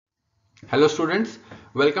Hello students,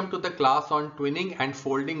 welcome to the class on twinning and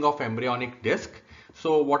folding of embryonic disc.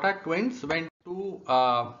 So what are twins? When two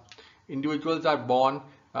individuals are born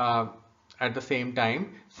at the same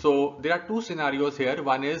time. So there are two scenarios here.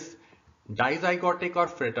 One is dizygotic or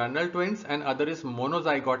fraternal twins and other is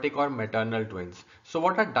monozygotic or maternal twins. So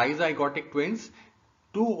what are dizygotic twins?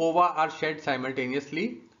 Two ova are shed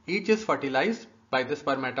simultaneously. Each is fertilized by the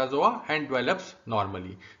spermatozoa and develops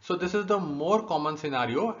normally. So this is the more common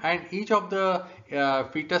scenario, and each of the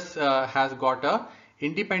fetus has got a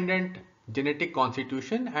independent genetic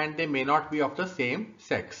constitution and they may not be of the same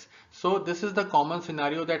sex. So this is the common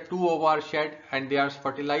scenario that two ova are shed and they are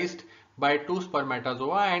fertilized by two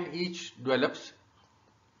spermatozoa and each develops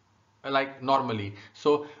like normally.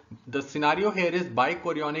 So the scenario here is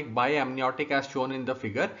bichorionic biamniotic as shown in the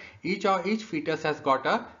figure. Each fetus has got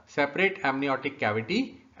a separate amniotic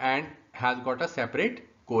cavity and has got a separate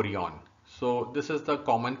chorion. So this is the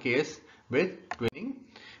common case with twinning.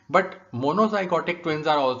 But monozygotic twins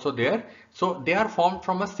are also there. So they are formed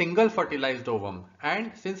from a single fertilized ovum,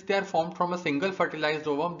 and since they are formed from a single fertilized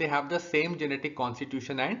ovum, they have the same genetic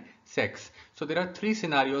constitution and sex. So there are three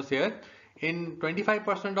scenarios here. In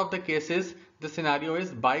 25% of the cases, the scenario is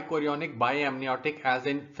bichorionic biamniotic as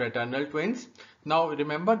in fraternal twins. Now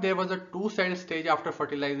remember, there was a two-cell stage after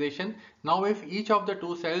fertilization. Now if each of the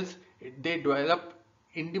two cells they develop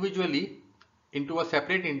individually into a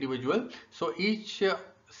separate individual, so each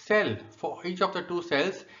cell for each of the two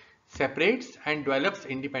cells separates and develops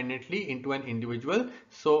independently into an individual.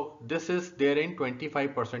 So this is there in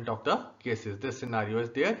 25% of the cases. This scenario is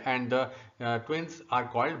there, and the twins are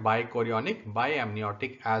called bichorionic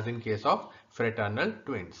biamniotic as in case of fraternal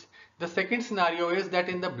twins. The second scenario is that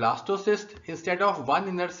in the blastocyst, instead of one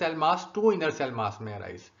inner cell mass, two inner cell mass may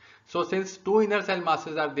arise. So since two inner cell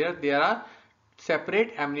masses are there are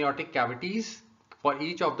separate amniotic cavities for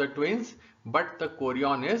each of the twins, but the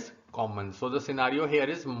chorion is common. So the scenario here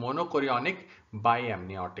is monochorionic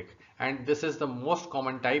biamniotic, and this is the most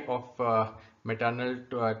common type of maternal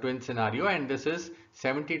twin scenario, and this is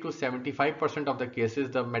 70 to 75% of the cases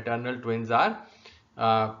the maternal twins are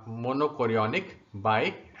monochorionic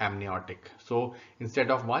biamniotic. So instead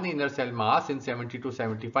of one inner cell mass, in 70 to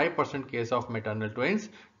 75% case of maternal twins,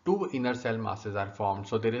 two inner cell masses are formed.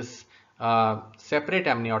 So there is separate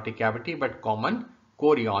amniotic cavity but common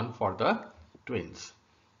chorion for the twins.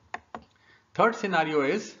 Third scenario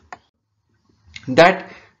is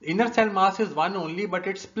that inner cell mass is one only but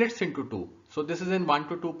it splits into two. So this is in 1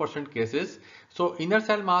 to 2% cases. So inner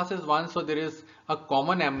cell mass is one, so there is a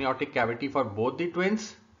common amniotic cavity for both the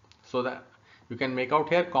twins. So that you can make out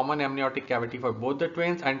here common amniotic cavity for both the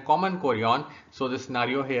twins and common chorion. So the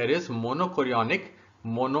scenario here is monochorionic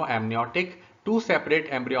monoamniotic. Two separate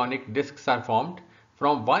embryonic discs are formed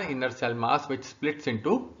from one inner cell mass which splits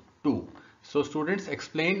into two. So students,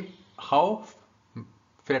 explain how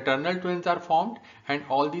fraternal twins are formed and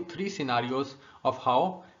all the three scenarios of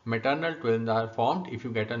how maternal twins are formed if you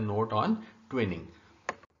get a note on twinning.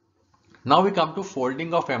 Now we come to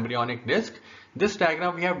folding of embryonic disc. This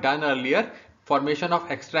diagram we have done earlier, formation of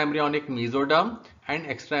extraembryonic mesoderm and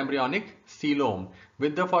extraembryonic coelom.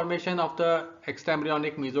 With the formation of the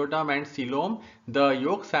extraembryonic mesoderm and coelom, the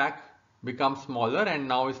yolk sac becomes smaller and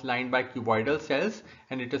now is lined by cuboidal cells,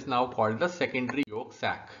 and it is now called the secondary yolk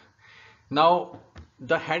sac. Now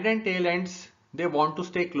the head and tail ends, they want to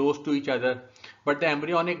stay close to each other, but the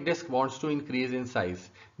embryonic disc wants to increase in size.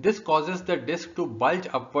 This causes the disc to bulge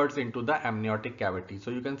upwards into the amniotic cavity.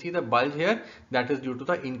 So you can see the bulge here, that is due to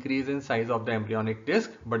the increase in size of the embryonic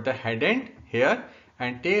disc, but the head end here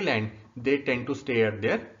and tail end, they tend to stay at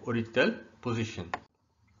their original position.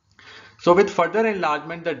 So with further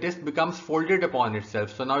enlargement, the disc becomes folded upon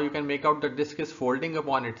itself. So now you can make out the disc is folding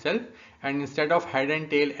upon itself, and instead of head and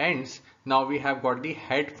tail ends, now we have got the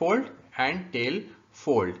head fold and tail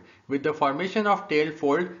fold. With the formation of tail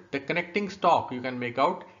fold, the connecting stalk, you can make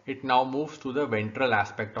out, it now moves to the ventral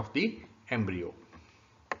aspect of the embryo.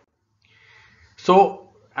 So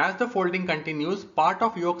as the folding continues, part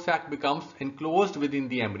of yolk sac becomes enclosed within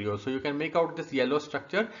the embryo. So you can make out this yellow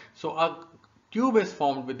structure. So a tube is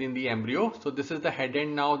formed within the embryo. So this is the head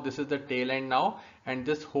end now, this is the tail end now, and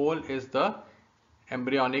this hole is the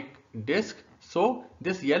embryonic disc. So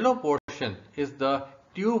this yellow portion is the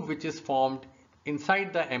tube which is formed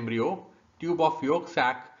inside the embryo, tube of yolk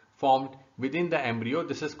sac formed within the embryo.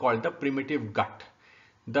 This is called the primitive gut.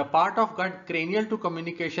 The part of gut cranial to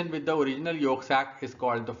communication with the original yolk sac is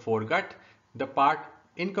called the foregut. The part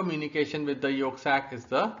in communication with the yolk sac is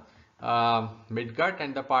the midgut,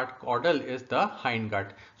 and the part caudal is the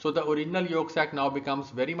hindgut. So the original yolk sac now becomes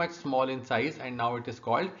very much small in size, and now it is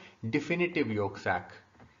called definitive yolk sac.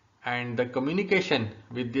 and the communication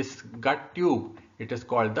with this gut tube, it is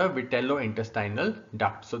called the vitello-intestinal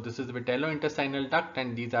duct. So this is vitello-intestinal duct,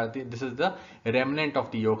 and this is the remnant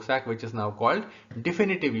of the yolk sac, which is now called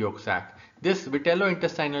definitive yolk sac. This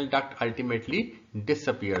vitello-intestinal duct ultimately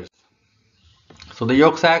disappears. So the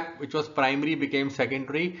yolk sac, which was primary, became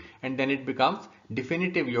secondary, and then it becomes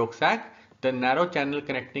definitive yolk sac. The narrow channel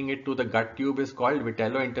connecting it to the gut tube is called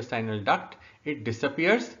vitello-intestinal duct. It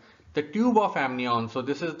disappears. The tube of amnion, so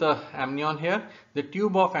this is the amnion here. The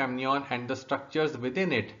tube of amnion and the structures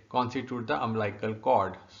within it constitute the umbilical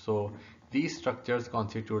cord. So these structures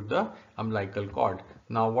constitute the umbilical cord.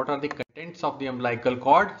 Now what are the contents of the umbilical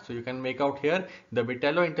cord? So you can make out here the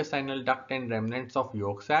vitello-intestinal duct and remnants of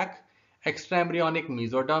yolk sac. Extraembryonic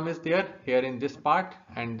mesoderm is there here in this part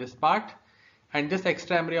and this part. And this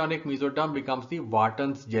extraembryonic mesoderm becomes the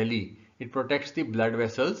Wharton's jelly. It protects the blood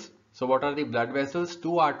vessels. So what are the blood vessels?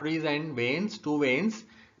 Two arteries and veins, two veins.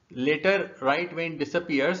 Later right vein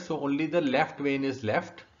disappears, so only the left vein is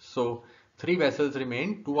left. So three vessels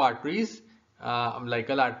remain, two arteries,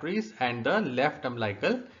 umbilical arteries, and the left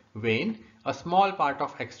umbilical vein. A small part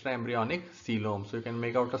of extraembryonic coelom. So you can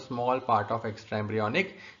make out a small part of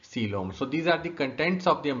extraembryonic coelom. So these are the contents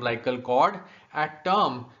of the umbilical cord. At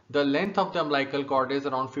term, the length of the umbilical cord is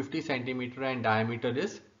around 50 centimeter and diameter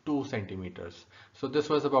is 2 centimeters. So this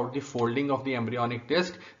was about the folding of the embryonic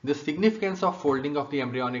disc. The significance of folding of the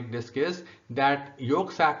embryonic disc is that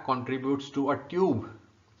yolk sac contributes to a tube,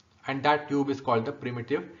 and that tube is called the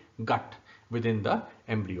primitive gut within the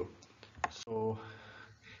embryo. So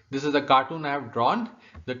this is a cartoon I have drawn.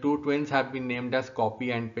 The two twins have been named as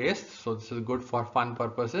copy and paste. So this is good for fun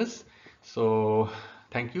purposes. So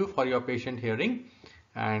thank you for your patient hearing.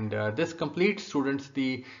 And this completes, students,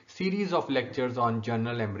 the series of lectures on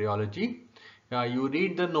general embryology. You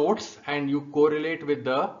read the notes and you correlate with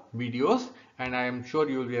the videos, and I am sure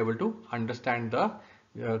you will be able to understand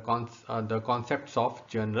the concepts of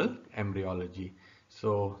general embryology.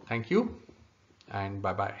 So thank you and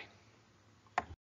bye bye.